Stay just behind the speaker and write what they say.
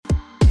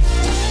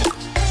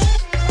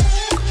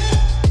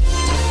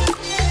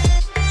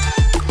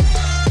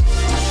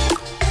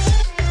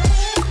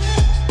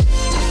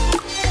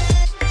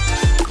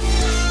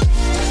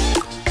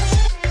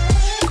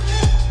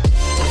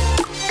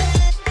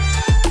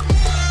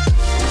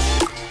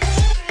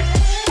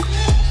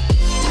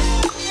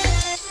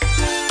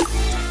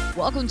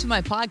Welcome to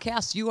my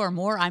podcast, You Are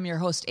More. I'm your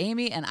host,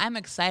 Amy, and I'm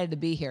excited to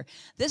be here.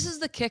 This is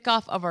the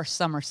kickoff of our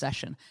summer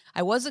session.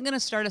 I wasn't going to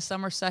start a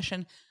summer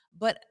session,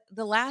 but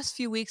the last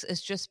few weeks,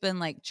 it's just been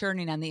like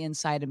churning on the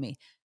inside of me.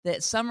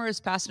 That summer is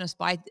passing us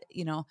by.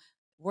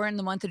 We're in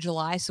the month of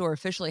July, so we're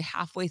officially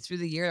halfway through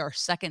the year, our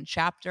second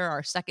chapter,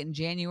 our second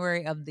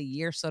January of the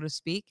year, so to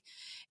speak.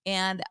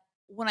 And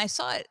when I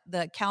saw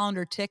the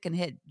calendar tick and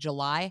hit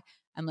July,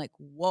 I'm like,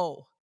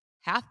 whoa,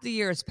 half the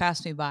year has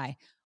passed me by.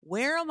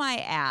 Where am I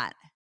at?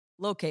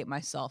 Locate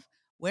myself.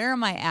 Where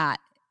am I at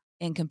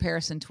in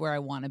comparison to where I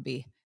want to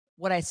be?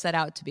 What I set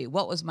out to be?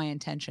 What was my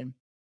intention?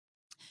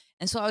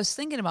 And so I was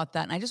thinking about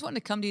that, and I just wanted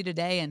to come to you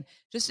today and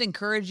just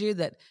encourage you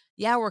that,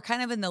 yeah, we're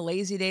kind of in the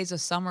lazy days of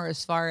summer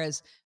as far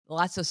as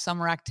lots of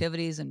summer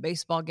activities and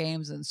baseball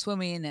games and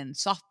swimming and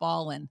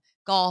softball and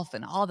golf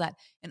and all that.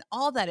 And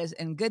all that is,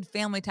 and good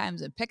family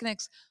times and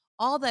picnics,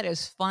 all that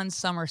is fun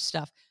summer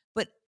stuff.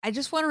 But I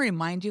just want to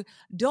remind you,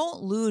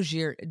 don't lose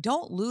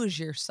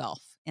yourself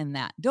in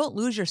that. Don't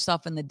lose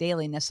yourself in the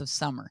dailiness of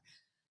summer.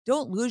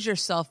 Don't lose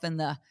yourself in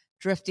the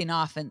drifting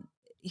off. And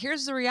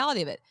here's the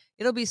reality of it.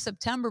 It'll be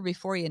September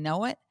before you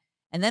know it.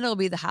 And then it'll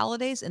be the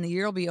holidays and the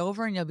year will be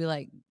over and you'll be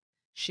like,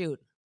 shoot,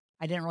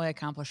 I didn't really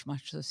accomplish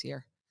much this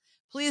year.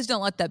 Please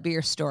don't let that be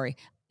your story.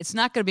 It's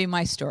not going to be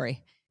my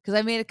story because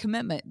I made a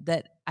commitment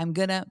that I'm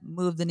going to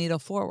move the needle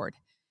forward.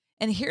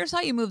 And here's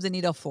how you move the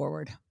needle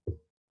forward.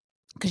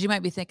 Because you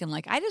might be thinking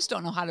like, I just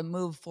don't know how to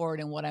move forward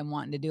in what I'm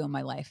wanting to do in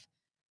my life.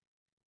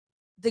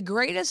 The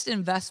greatest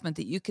investment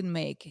that you can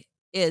make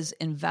is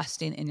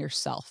investing in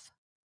yourself.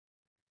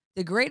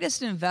 The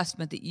greatest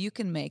investment that you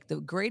can make, the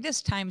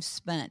greatest time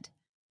spent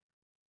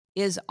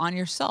is on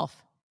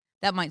yourself.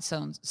 That might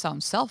sound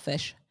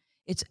selfish.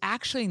 It's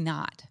actually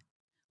not.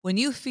 When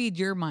you feed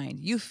your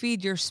mind, you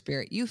feed your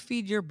spirit, you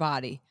feed your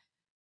body,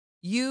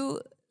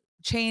 you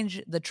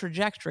change the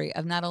trajectory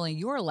of not only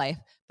your life,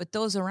 but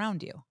those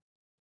around you.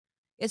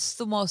 It's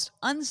the most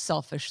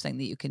unselfish thing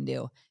that you can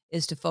do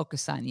is to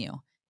focus on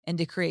you and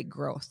to create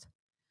growth.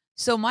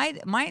 So my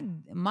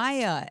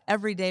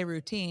everyday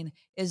routine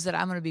is that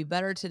I'm going to be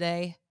better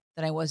today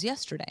than I was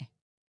yesterday.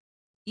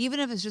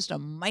 Even if it's just a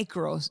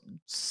micro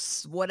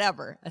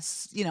whatever,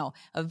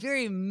 a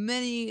very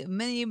mini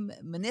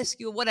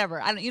minuscule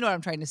whatever. You know what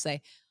I'm trying to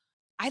say.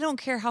 I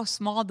don't care how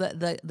small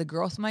the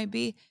growth might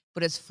be,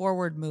 but it's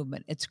forward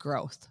movement. It's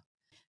growth.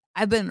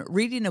 I've been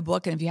reading a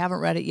book, and if you haven't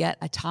read it yet,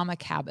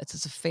 Atomic Habits.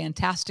 It's a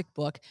fantastic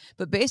book,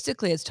 but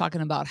basically it's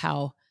talking about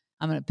how,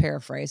 I'm going to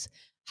paraphrase,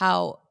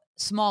 how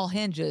small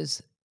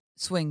hinges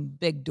swing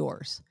big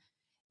doors.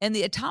 And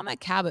the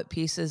atomic habit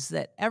piece is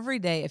that every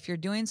day, if you're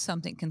doing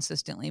something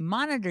consistently,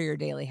 monitor your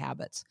daily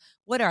habits.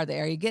 What are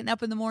they? Are you getting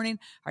up in the morning?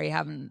 Are you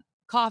having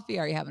coffee?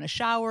 Are you having a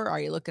shower? Are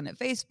you looking at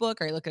Facebook?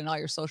 Are you looking at all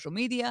your social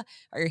media?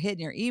 Are you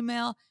hitting your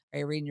email? Are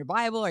you reading your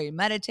Bible? Are you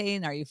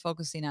meditating? Are you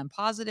focusing on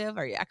positive?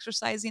 Are you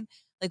exercising?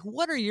 Like,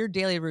 what are your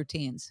daily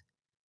routines?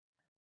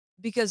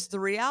 Because the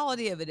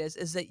reality of it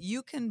is that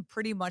you can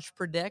pretty much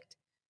predict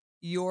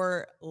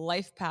your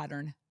life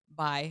pattern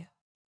by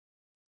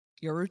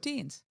your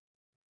routines.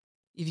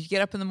 If you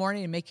get up in the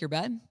morning and make your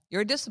bed,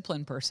 you're a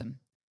disciplined person.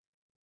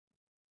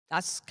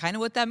 That's kind of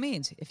what that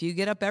means. If you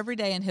get up every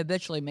day and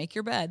habitually make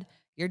your bed,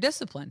 you're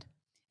disciplined.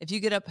 If you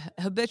get up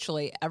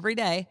habitually every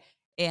day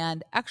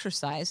and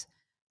exercise,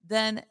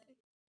 then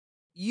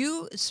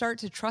you start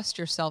to trust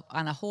yourself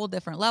on a whole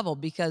different level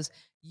because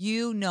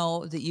you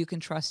know that you can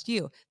trust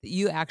you, that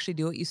you actually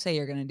do what you say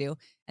you're going to do,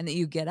 and that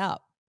you get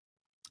up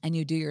and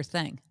you do your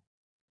thing.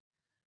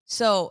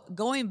 So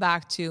going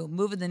back to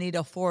moving the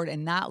needle forward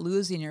and not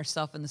losing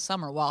yourself in the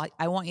summer, while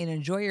I want you to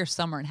enjoy your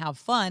summer and have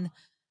fun,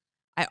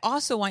 I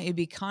also want you to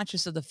be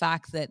conscious of the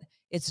fact that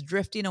it's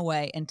drifting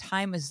away and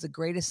time is the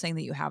greatest thing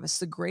that you have. It's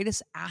the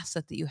greatest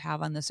asset that you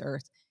have on this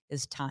earth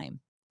is time.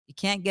 You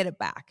can't get it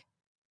back.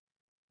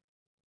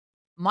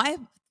 My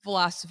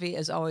philosophy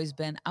has always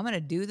been, I'm going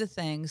to do the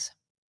things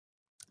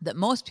that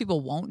most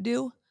people won't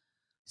do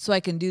so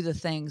I can do the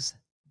things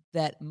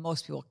that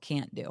most people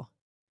can't do.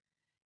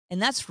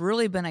 And that's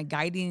really been a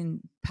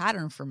guiding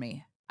pattern for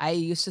me. I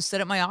used to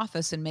sit at my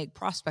office and make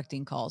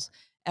prospecting calls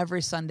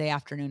every Sunday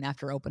afternoon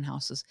after open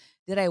houses.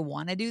 Did I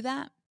want to do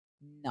that?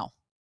 No,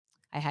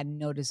 I had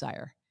no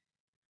desire.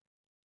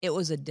 It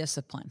was a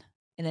discipline,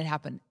 and it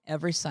happened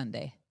every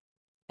Sunday,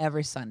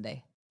 every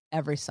Sunday,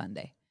 every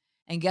Sunday.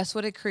 And guess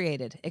what it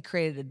created? It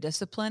created a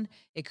discipline.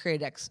 It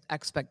created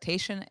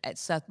expectation. It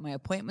set my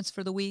appointments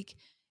for the week,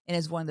 and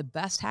is one of the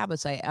best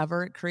habits I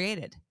ever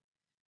created.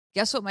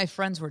 Guess what my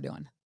friends were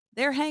doing?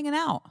 They're hanging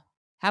out,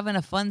 having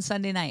a fun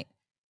Sunday night,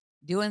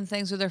 doing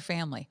things with their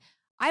family.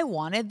 I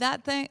wanted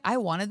that thing. I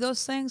wanted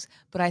those things,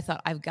 but I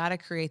thought I've got to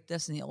create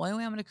this. And the only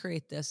way I'm going to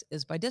create this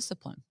is by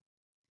discipline.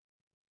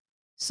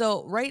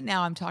 So right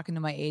now I'm talking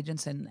to my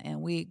agents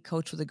and we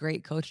coach with a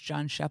great coach,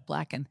 John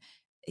Sheplack, and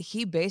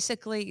he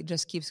basically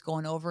just keeps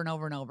going over and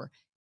over and over.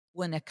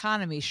 When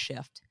economies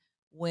shift,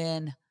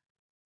 when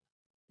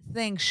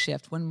things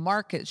shift, when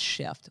markets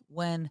shift,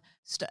 when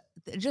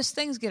just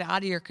things get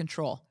out of your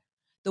control.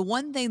 The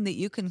one thing that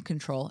you can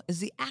control is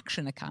the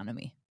action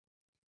economy.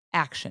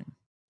 Action.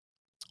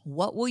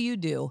 What will you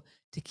do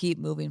to keep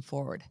moving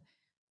forward?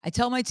 I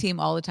tell my team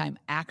all the time,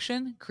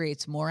 action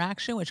creates more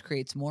action, which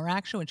creates more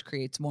action, which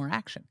creates more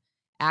action.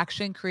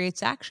 Action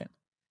creates action.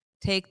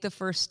 Take the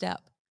first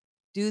step.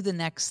 Do the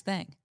next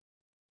thing.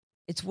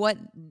 It's what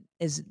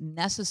is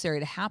necessary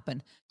to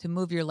happen to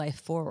move your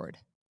life forward.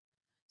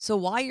 So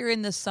while you're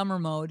in this summer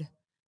mode,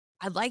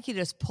 I'd like you to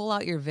just pull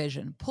out your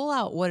vision. Pull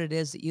out what it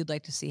is that you'd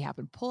like to see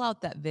happen. Pull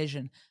out that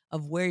vision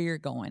of where you're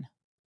going.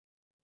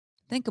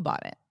 Think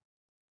about it.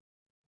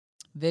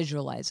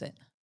 Visualize it.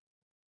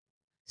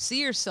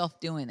 See yourself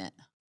doing it.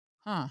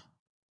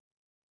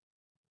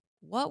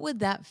 What would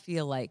that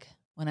feel like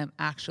when I'm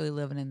actually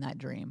living in that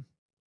dream?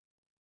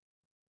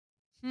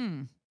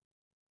 And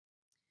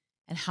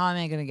how am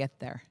I going to get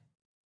there?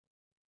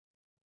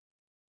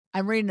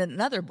 I'm reading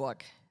another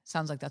book.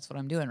 Sounds like that's what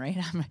I'm doing, right?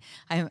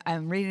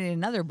 I'm reading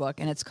another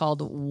book, and it's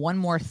called One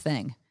More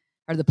Thing,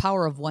 or The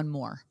Power of One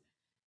More.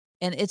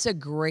 And it's a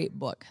great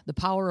book, The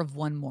Power of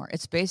One More.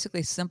 It's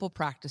basically simple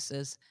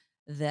practices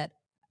that,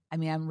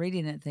 I'm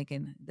reading it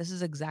thinking, this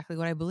is exactly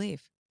what I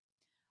believe.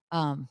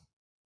 But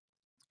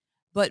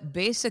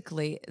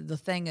basically, the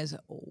thing is,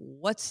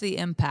 what's the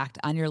impact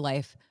on your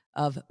life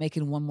of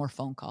making one more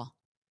phone call,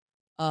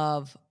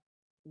 of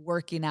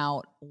working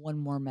out one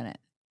more minute,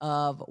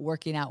 of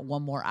working out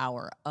one more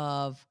hour,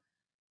 of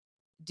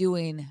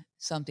doing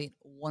something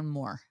one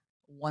more?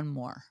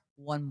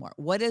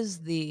 What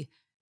is the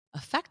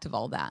effect of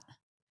all that?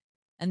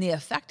 And the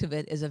effect of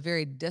it is a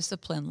very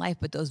disciplined life,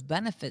 but those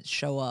benefits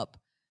show up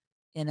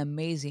in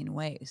amazing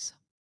ways.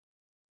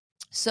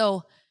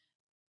 So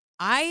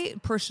I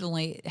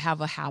personally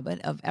have a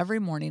habit of every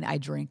morning I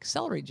drink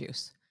celery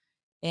juice.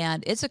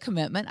 And it's a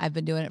commitment. I've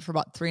been doing it for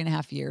about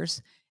 3.5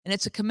 years, and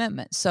it's a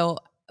commitment. So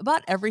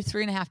about every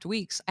 3.5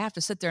 weeks, I have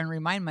to sit there and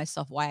remind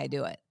myself why I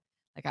do it.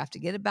 Like I have to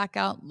get it back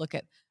out, look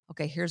at,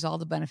 okay, here's all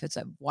the benefits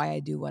of why I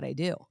do what I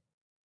do.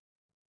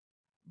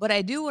 But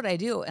I do what I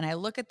do, and I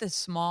look at the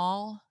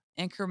small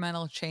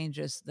incremental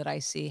changes that I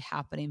see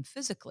happening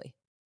physically.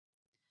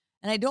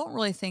 And I don't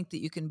really think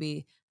that you can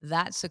be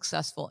that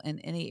successful in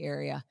any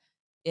area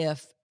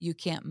if you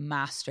can't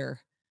master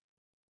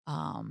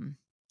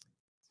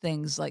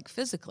things like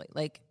physically,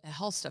 like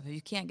health stuff. If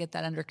you can't get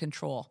that under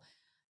control,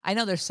 I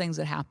know there's things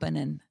that happen,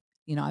 and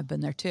I've been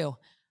there too.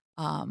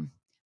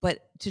 But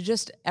to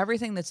just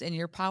everything that's in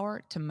your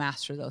power to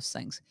master those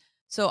things.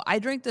 So I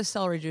drink this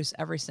celery juice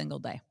every single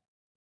day.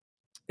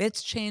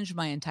 It's changed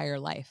my entire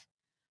life.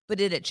 But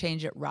did it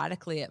change it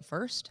radically at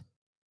first?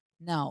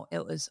 No,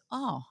 it was,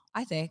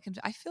 I think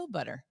I feel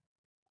better.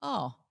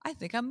 Oh, I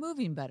think I'm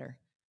moving better.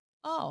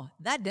 Oh,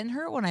 that didn't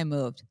hurt when I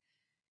moved.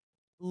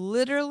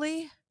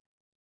 Literally,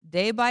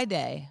 day by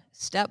day,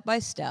 step by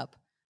step,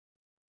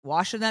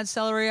 washing that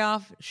celery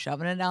off,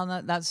 shoving it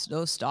down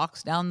those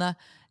stalks down the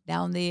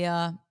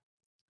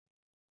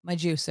my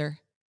juicer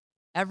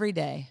every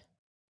day,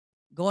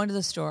 going to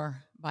the store,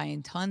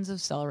 buying tons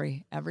of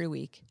celery every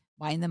week,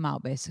 buying them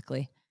out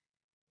basically.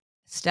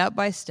 Step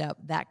by step,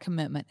 that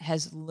commitment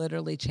has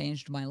literally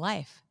changed my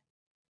life.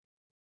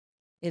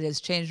 It has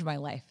changed my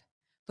life.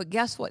 But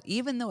guess what?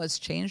 Even though it's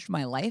changed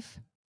my life,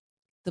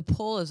 the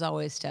pull is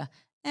always to,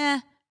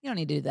 you don't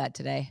need to do that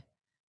today.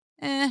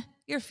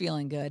 You're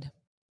feeling good.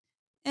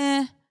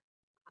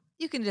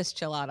 You can just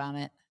chill out on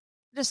it.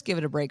 Just give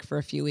it a break for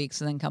a few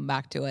weeks and then come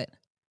back to it.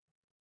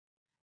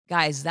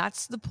 Guys,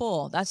 that's the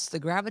pull. That's the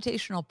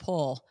gravitational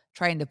pull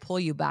trying to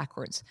pull you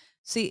backwards.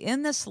 See,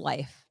 in this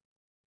life,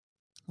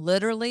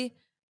 literally,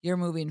 you're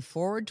moving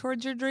forward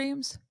towards your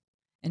dreams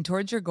and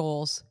towards your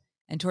goals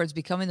and towards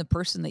becoming the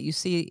person that you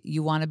see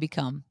you want to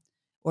become,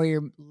 or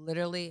you're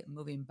literally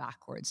moving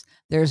backwards.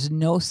 There's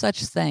no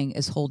such thing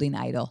as holding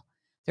idle.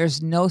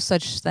 There's no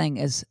such thing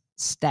as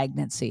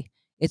stagnancy.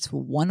 It's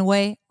one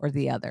way or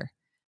the other.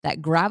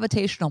 That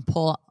gravitational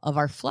pull of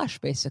our flesh,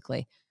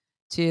 basically,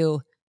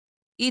 to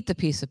eat the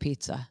piece of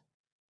pizza,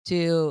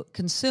 to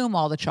consume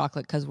all the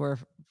chocolate because we're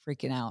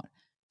freaking out,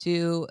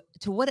 to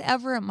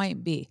whatever it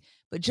might be.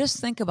 But just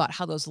think about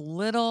how those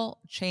little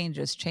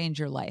changes change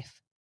your life.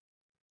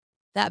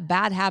 That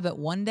bad habit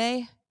one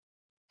day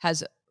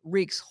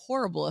wreaks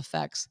horrible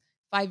effects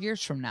 5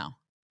 years from now.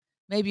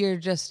 Maybe you're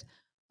just,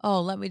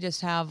 let me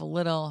just have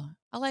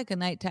I like a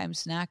nighttime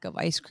snack of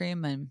ice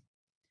cream and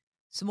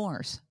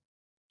s'mores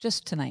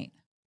just tonight.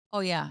 Oh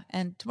yeah,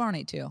 and tomorrow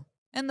night too,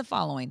 and the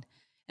following.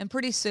 And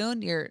pretty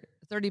soon you're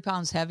 30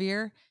 pounds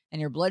heavier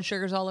and your blood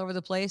sugar's all over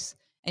the place,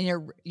 and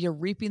you're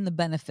reaping the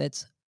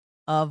benefits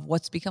of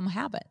what's become a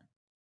habit.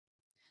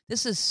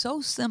 This is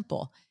so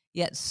simple,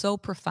 yet so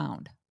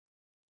profound.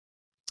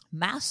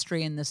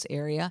 Mastery in this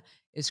area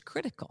is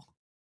critical.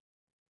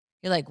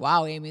 You're like,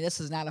 wow, Amy, this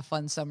is not a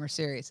fun summer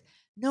series.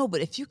 No,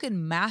 but if you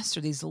can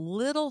master these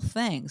little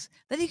things,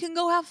 then you can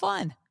go have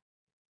fun.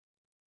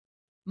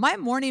 My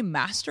morning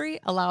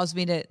mastery allows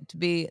me to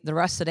be the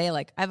rest of the day,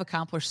 like I've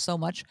accomplished so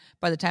much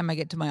by the time I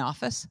get to my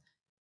office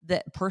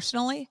that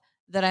personally,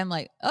 that I'm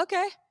like,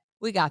 okay,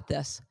 we got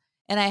this.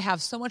 And I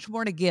have so much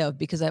more to give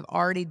because I've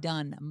already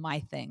done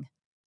my thing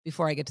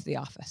before I get to the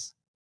office.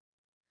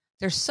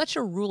 There's such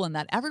a rule in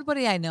that.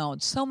 Everybody I know,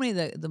 so many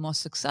of the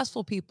most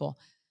successful people,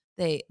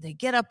 they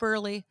get up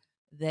early,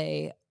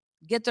 they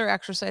get their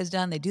exercise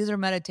done, they do their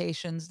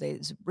meditations, they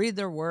read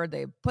their word,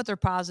 they put their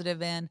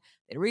positive in,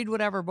 they read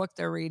whatever book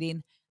they're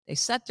reading, they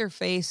set their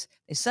face,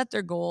 they set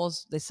their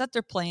goals, they set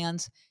their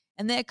plans,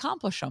 and they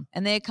accomplish them.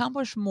 And they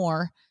accomplish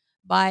more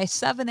by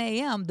 7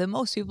 a.m. than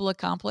most people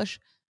accomplish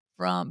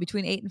from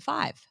between 8 and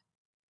 5.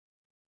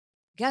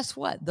 Guess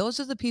what? Those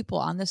are the people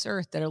on this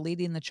earth that are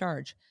leading the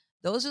charge.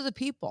 Those are the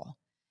people.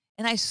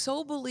 And I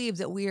so believe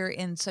that we are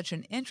in such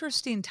an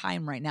interesting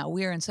time right now.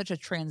 We are in such a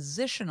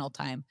transitional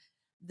time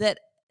that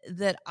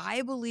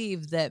I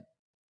believe that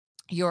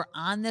you're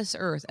on this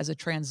earth as a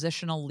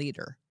transitional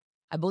leader.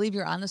 I believe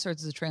you're on this earth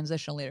as a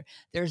transitional leader.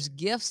 There's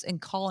gifts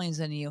and callings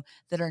in you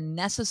that are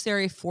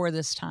necessary for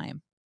this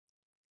time.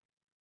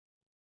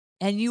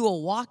 And you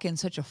will walk in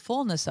such a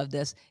fullness of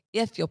this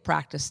if you'll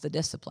practice the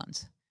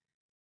disciplines.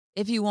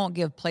 If you won't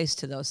give place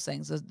to those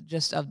things,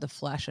 just of the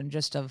flesh and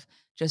just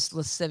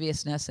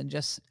lasciviousness and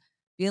just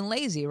being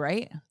lazy,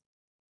 right?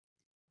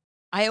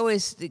 I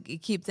always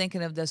keep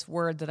thinking of this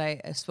word that I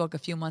spoke a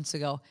few months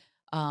ago.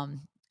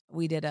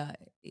 We did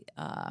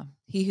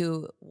he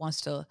who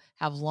wants to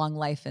have long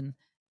life and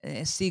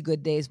see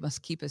good days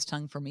must keep his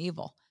tongue from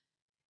evil.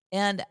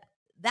 And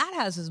that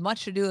has as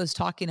much to do as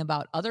talking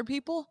about other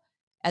people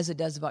as it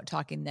does about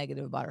talking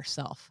negative about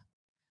ourselves.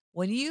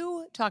 When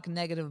you talk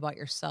negative about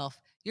yourself,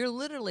 you're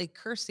literally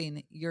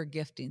cursing your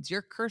giftings.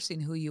 You're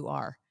cursing who you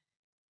are.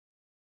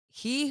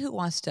 He who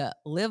wants to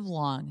live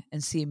long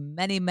and see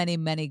many, many,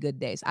 many good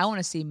days. I want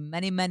to see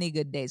many, many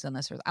good days on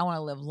this earth. I want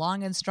to live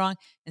long and strong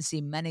and see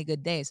many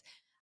good days.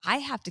 I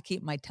have to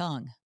keep my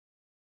tongue.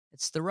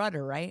 It's the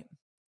rudder, right?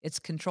 It's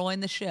controlling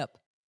the ship.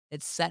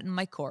 It's setting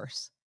my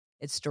course.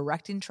 It's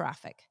directing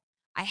traffic.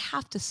 I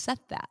have to set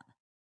that.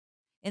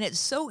 And it's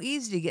so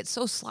easy to get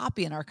so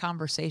sloppy in our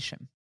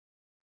conversation.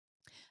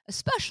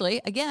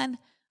 Especially, again,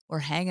 we're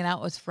hanging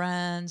out with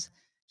friends,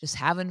 just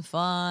having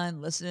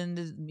fun, listening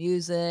to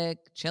music,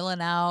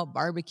 chilling out,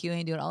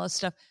 barbecuing, doing all this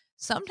stuff.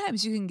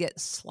 Sometimes you can get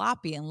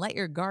sloppy and let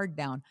your guard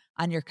down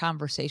on your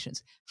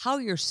conversations, how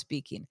you're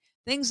speaking,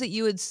 things that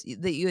you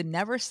would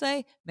never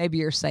say, maybe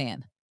you're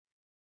saying.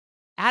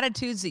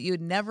 Attitudes that you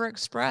would never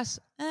express,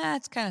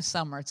 it's kind of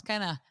summer. It's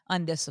kind of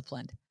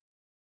undisciplined.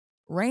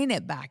 Rein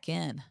it back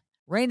in.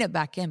 Rein it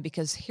back in,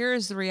 because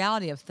here's the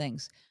reality of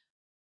things.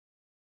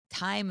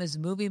 Time is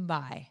moving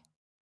by,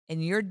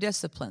 and your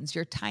disciplines,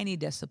 your tiny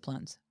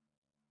disciplines,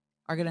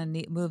 are going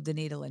to move the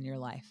needle in your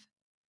life.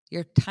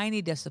 Your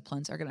tiny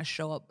disciplines are going to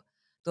show up.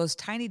 Those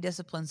tiny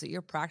disciplines that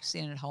you're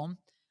practicing at home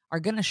are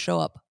going to show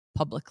up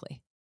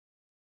publicly.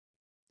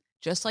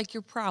 Just like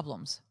your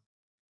problems,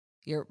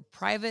 your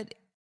private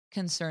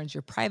concerns,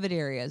 your private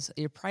areas,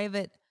 your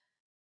private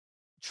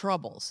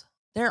troubles,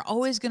 they're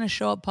always going to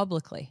show up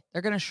publicly.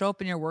 They're going to show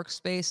up in your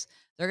workspace.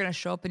 They're going to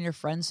show up in your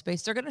friend's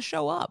space. They're going to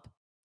show up.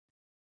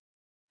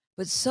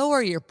 But so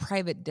are your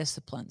private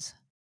disciplines.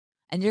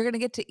 And you're going to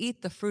get to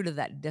eat the fruit of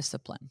that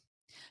discipline.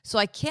 So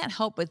I can't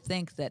help but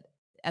think that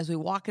as we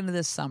walk into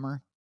this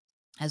summer,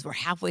 as we're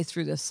halfway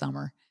through this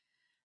summer,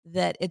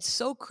 that it's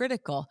so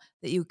critical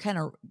that you kind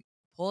of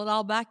pull it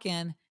all back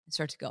in and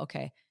start to go,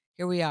 okay,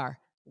 here we are.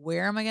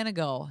 Where am I going to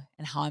go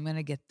and how I'm going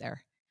to get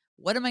there?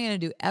 What am I going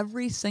to do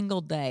every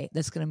single day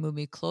that's going to move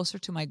me closer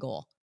to my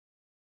goal?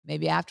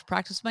 Maybe I have to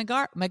practice my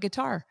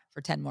guitar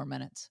for 10 more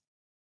minutes.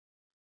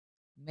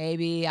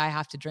 Maybe I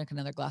have to drink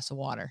another glass of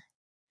water.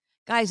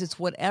 Guys, it's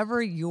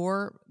whatever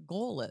your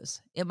goal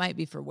is. It might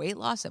be for weight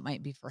loss. It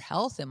might be for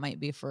health. It might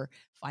be for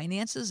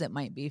finances. It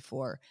might be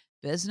for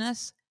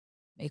business.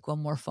 Make one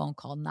more phone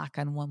call. Knock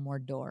on one more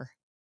door.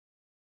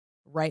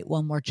 Write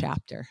one more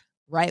chapter.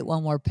 Write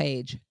one more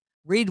page.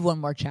 Read one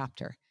more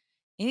chapter.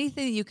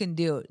 Anything that you can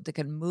do that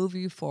can move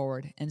you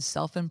forward in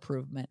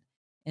self-improvement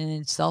and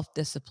in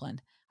self-discipline,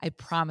 I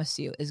promise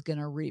you, is going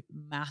to reap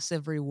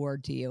massive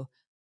reward to you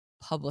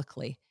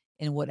publicly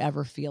in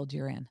whatever field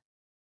you're in.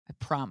 I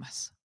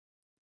promise.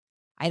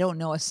 I don't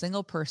know a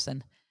single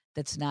person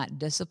that's not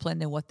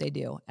disciplined in what they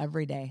do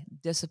every day,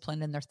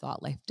 disciplined in their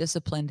thought life,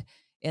 disciplined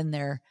in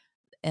their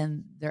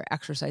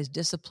exercise,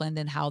 disciplined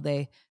in how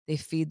they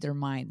feed their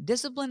mind,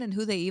 disciplined in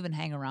who they even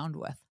hang around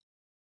with,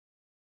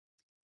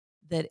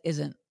 that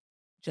isn't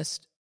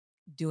just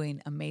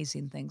doing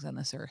amazing things on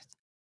this earth.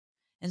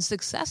 And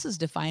success is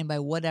defined by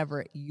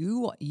whatever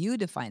you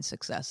define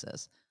success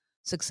as.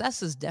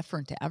 Success is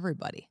different to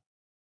everybody.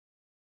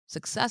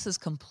 Success is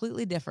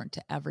completely different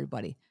to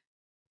everybody.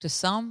 To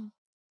some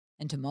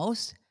and to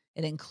most,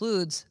 it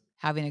includes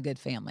having a good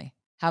family,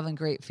 having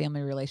great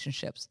family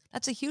relationships.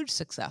 That's a huge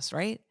success,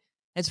 right?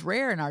 It's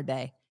rare in our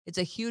day. It's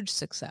a huge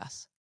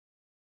success.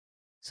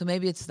 So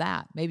maybe it's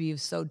that. Maybe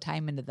you've sowed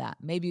time into that.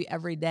 Maybe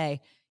every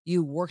day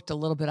you worked a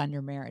little bit on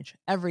your marriage.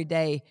 Every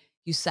day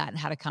you sat and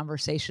had a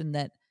conversation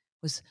that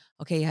was,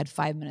 okay, you had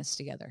 5 minutes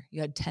together.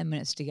 You had 10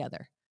 minutes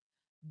together.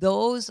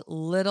 Those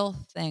little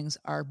things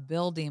are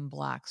building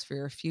blocks for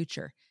your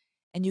future.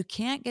 And you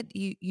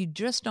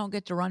just don't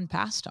get to run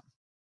past them.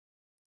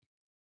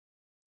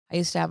 I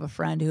used to have a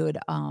friend who would,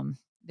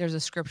 there's a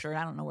scripture,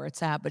 I don't know where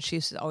it's at, but she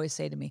used to always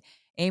say to me,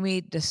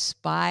 Amy,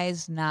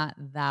 despise not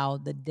thou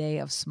the day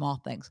of small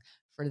things,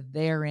 for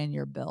therein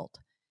you're built.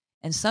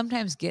 And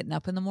sometimes getting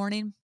up in the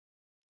morning,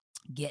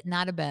 getting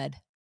out of bed,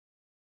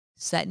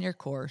 setting your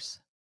course,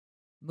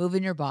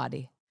 moving your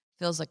body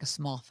feels like a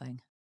small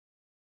thing.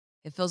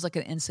 It feels like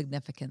an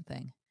insignificant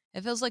thing.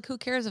 It feels like, who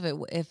cares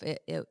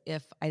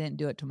if I didn't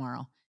do it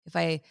tomorrow? If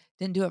I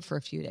didn't do it for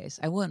a few days,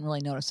 I wouldn't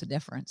really notice a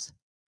difference.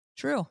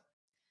 True.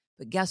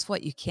 But guess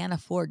what? You can't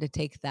afford to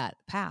take that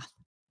path,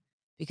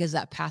 because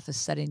that path is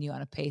setting you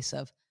on a pace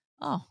of,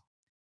 oh,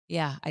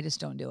 yeah, I just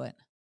don't do it,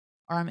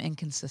 or I'm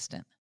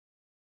inconsistent.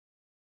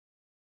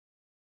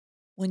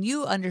 When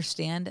you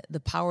understand the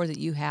power that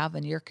you have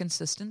in your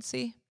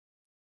consistency,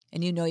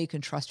 and you know you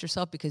can trust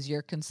yourself because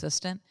you're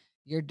consistent,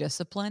 you're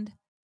disciplined,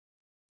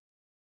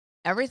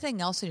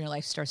 everything else in your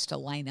life starts to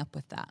line up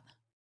with that.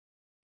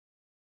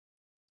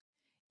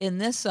 In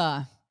this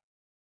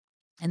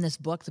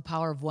book, The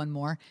Power of One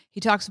More, he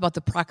talks about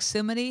the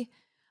proximity.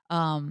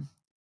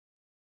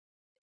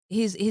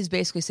 He's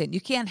basically saying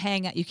you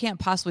can't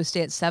possibly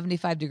stay at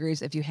 75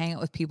 degrees if you hang out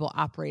with people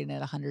operating at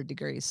 100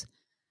 degrees.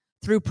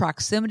 Through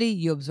proximity,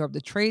 you absorb the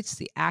traits,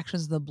 the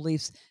actions, and the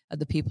beliefs of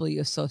the people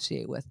you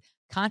associate with.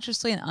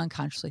 Consciously and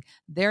unconsciously,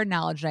 their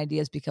knowledge and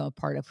ideas become a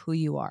part of who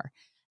you are.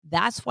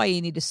 That's why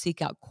you need to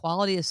seek out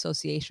quality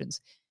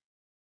associations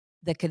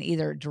that can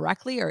either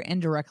directly or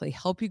indirectly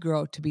help you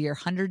grow to be your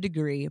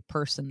 100-degree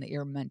person that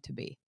you're meant to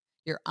be.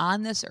 You're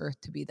on this earth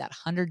to be that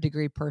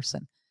 100-degree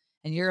person.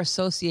 And your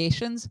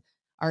associations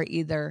are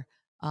either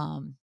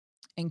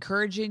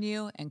encouraging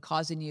you and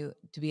causing you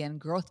to be in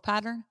growth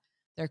pattern.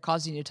 They're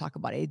causing you to talk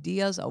about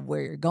ideas of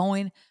where you're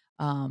going.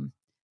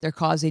 They're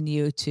causing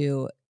you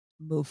to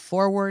move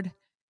forward.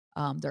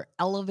 They're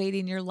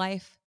elevating your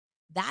life.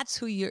 That's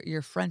who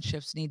your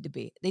friendships need to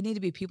be. They need to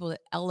be people that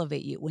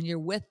elevate you. When you're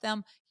with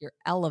them, you're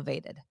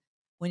elevated.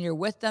 When you're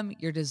with them,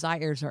 your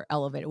desires are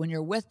elevated. When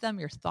you're with them,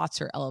 your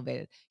thoughts are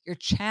elevated. You're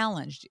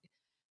challenged.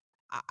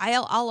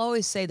 I'll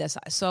always say this.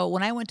 So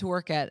when I went to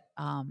work at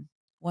the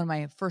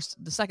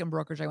second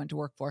brokerage I went to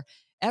work for,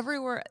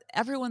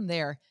 everyone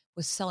there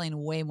was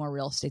selling way more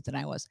real estate than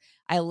I was.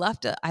 I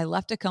left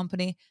a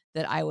company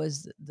that I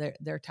was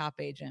their top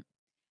agent.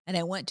 And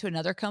I went to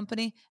another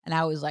company and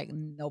I was like,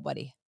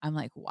 nobody. I'm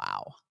like,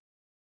 wow.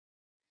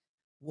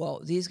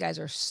 Whoa, these guys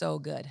are so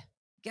good.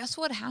 Guess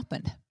what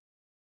happened?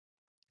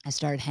 I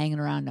started hanging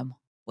around them.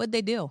 What'd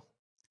they do?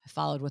 I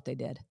followed what they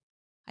did.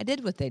 I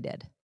did what they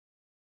did.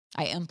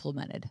 I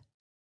implemented.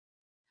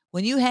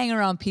 When you hang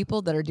around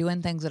people that are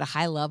doing things at a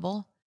high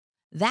level,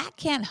 that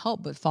can't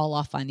help but fall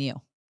off on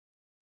you.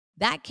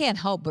 That can't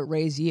help but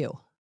raise you,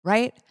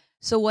 right?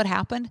 So what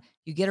happened?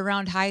 You get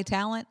around high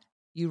talent,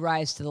 you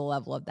rise to the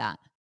level of that.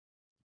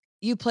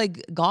 You play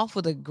golf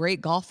with a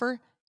great golfer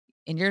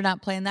and you're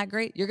not playing that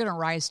great, you're going to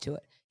rise to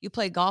it. You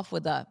play golf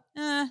with a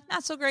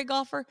not so great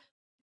golfer,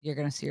 you're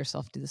going to see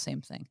yourself do the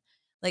same thing.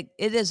 Like,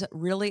 it is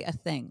really a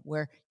thing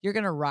where you're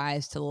going to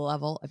rise to the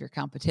level of your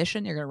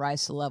competition. You're going to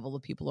rise to the level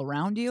of people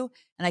around you.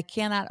 And I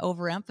cannot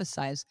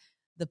overemphasize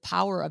the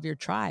power of your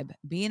tribe,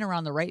 being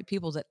around the right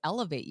people that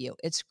elevate you.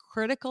 It's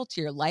critical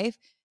to your life.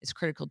 It's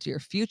critical to your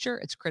future.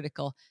 It's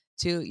critical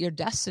to your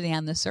destiny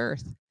on this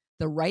earth.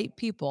 The right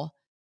people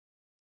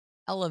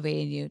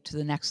elevating you to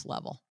the next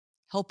level,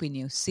 helping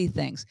you see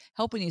things,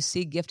 helping you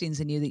see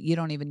giftings in you that you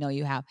don't even know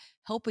you have,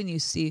 helping you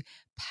see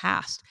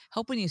past,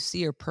 helping you see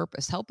your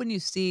purpose, helping you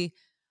see,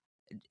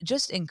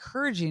 just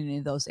encouraging you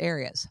in those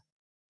areas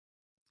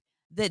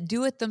that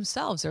do it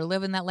themselves. They're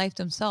living that life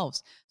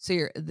themselves. So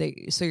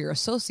your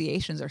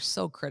associations are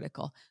so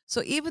critical.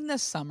 So even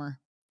this summer,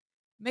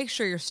 make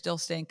sure you're still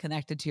staying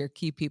connected to your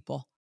key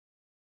people,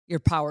 your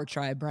power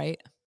tribe, right?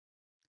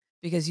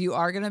 Because you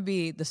are going to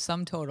be the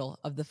sum total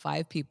of the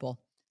 5 people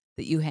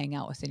that you hang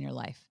out with in your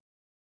life.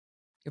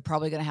 You're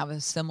probably going to have a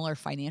similar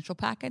financial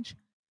package.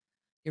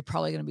 You're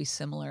probably going to be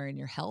similar in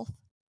your health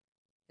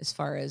as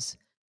far as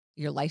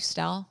your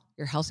lifestyle,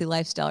 your healthy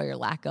lifestyle, or your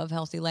lack of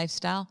healthy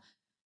lifestyle.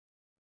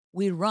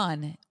 We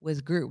run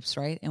with groups,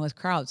 right? And with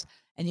crowds.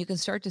 And you can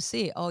start to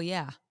see, oh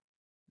yeah,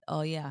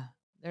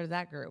 they're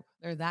that group.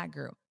 They're that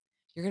group.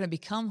 You're going to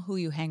become who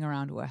you hang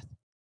around with.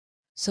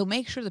 So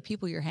make sure the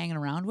people you're hanging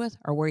around with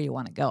are where you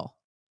want to go.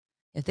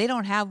 If they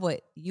don't have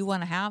what you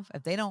want to have,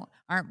 if they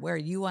aren't where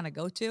you want to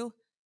go to,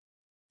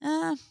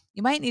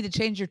 you might need to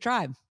change your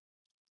tribe.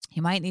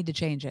 You might need to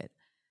change it.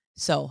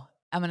 So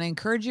I'm going to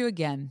encourage you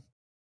again,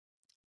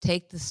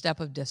 take the step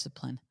of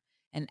discipline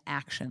and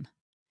action.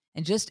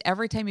 And just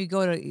every time you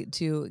go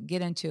to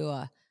get into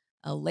a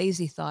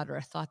lazy thought or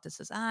a thought that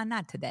says,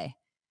 not today.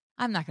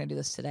 I'm not going to do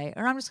this today.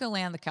 Or I'm just going to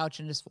lay on the couch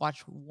and just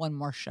watch one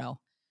more show.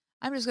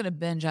 I'm just going to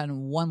binge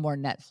on one more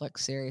Netflix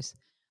series.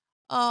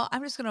 Oh,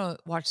 I'm just going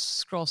to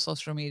scroll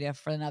social media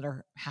for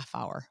another half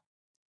hour.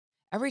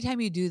 Every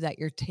time you do that,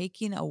 you're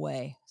taking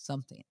away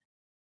something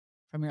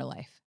from your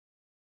life,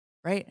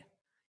 right?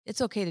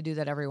 It's okay to do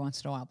that every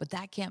once in a while, but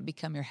that can't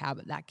become your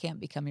habit. That can't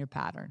become your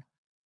pattern.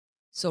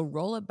 So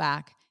roll it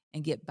back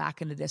and get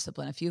back into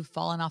discipline. If you've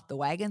fallen off the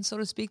wagon, so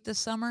to speak, this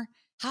summer,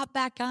 hop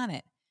back on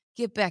it.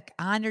 Get back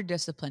on your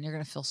discipline. You're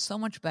going to feel so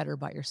much better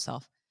about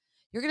yourself.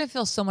 You're going to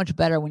feel so much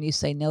better when you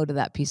say no to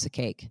that piece of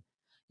cake.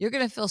 You're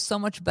going to feel so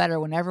much better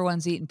when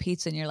everyone's eating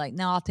pizza and you're like,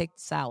 no, I'll take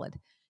the salad.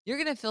 You're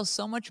going to feel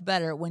so much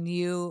better when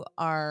you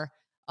are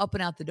up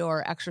and out the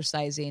door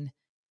exercising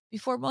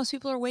before most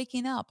people are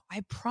waking up.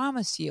 I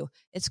promise you,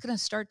 it's going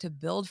to start to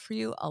build for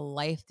you a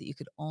life that you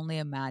could only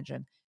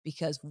imagine,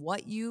 because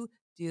what you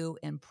do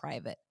in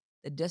private,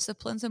 the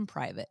disciplines in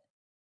private,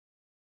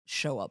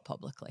 show up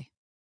publicly.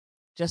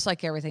 Just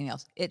like everything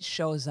else, it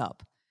shows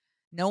up.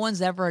 No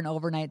one's ever an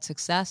overnight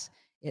success.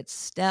 It's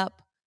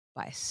step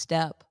by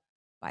step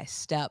by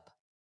step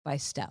by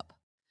step.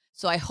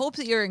 So I hope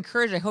that you're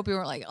encouraged. I hope you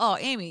weren't like, oh,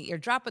 Amy, you're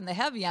dropping the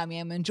heavy on me.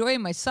 I'm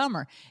enjoying my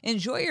summer.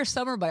 Enjoy your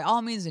summer. By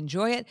all means,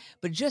 enjoy it.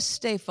 But just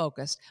stay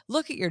focused.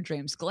 Look at your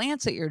dreams.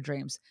 Glance at your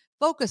dreams.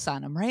 Focus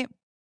on them, right?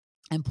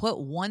 And put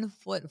one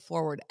foot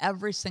forward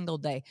every single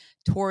day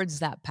towards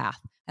that path.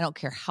 I don't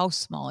care how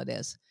small it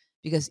is,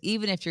 because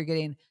even if you're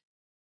getting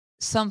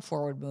some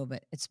forward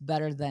movement, it's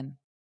better than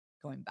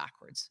going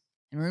backwards.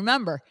 And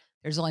remember,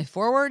 there's only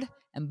forward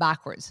and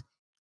backwards.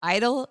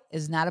 Idle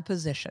is not a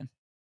position.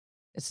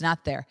 It's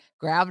not there.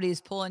 Gravity is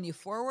pulling you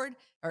forward,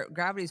 or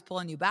gravity is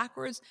pulling you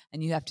backwards,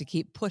 and you have to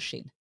keep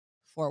pushing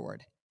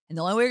forward. And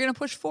the only way you're going to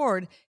push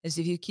forward is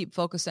if you keep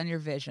focused on your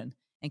vision,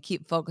 and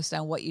keep focused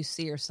on what you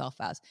see yourself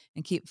as,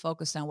 and keep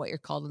focused on what you're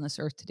called on this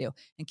earth to do,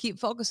 and keep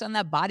focused on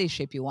that body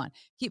shape you want.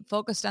 Keep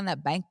focused on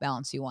that bank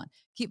balance you want.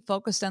 Keep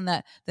focused on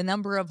the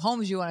number of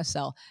homes you want to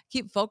sell.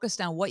 Keep focused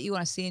on what you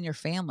want to see in your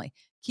family.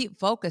 Keep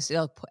focused.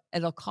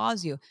 It'll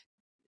cause you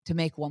to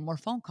make one more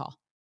phone call,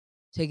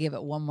 to give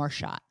it one more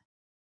shot,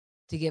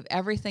 to give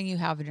everything you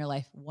have in your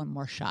life one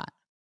more shot.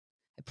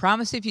 I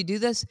promise if you do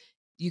this,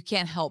 you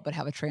can't help but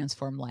have a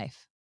transformed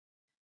life.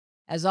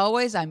 As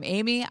always, I'm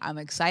Amy. I'm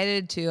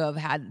excited to have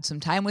had some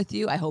time with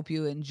you. I hope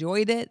you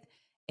enjoyed it.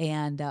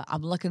 And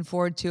I'm looking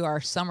forward to our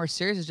summer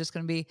series. It's just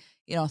going to be,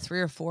 3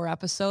 or 4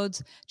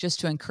 episodes just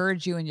to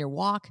encourage you in your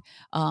walk,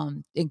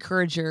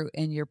 encourage you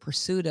in your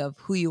pursuit of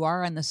who you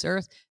are on this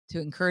earth,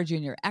 to encourage you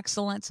in your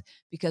excellence,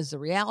 because the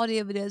reality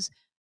of it is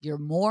you're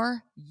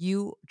more,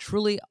 you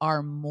truly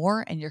are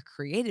more, and you're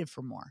created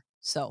for more.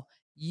 So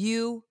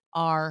you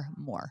are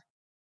more.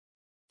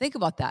 Think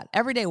about that.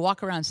 Every day,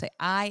 walk around and say,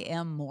 I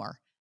am more.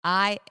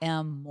 I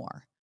am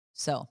more.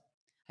 So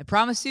I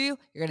promise you,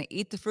 you're going to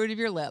eat the fruit of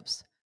your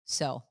lips.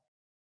 So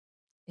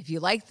if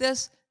you like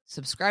this,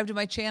 subscribe to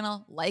my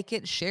channel, like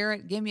it, share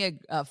it, give me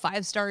a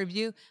 5-star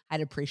review. I'd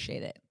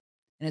appreciate it.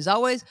 And as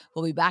always,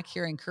 we'll be back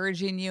here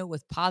encouraging you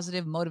with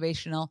positive,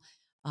 motivational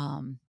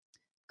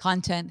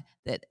content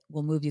that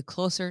will move you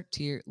closer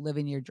to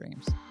living your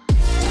dreams.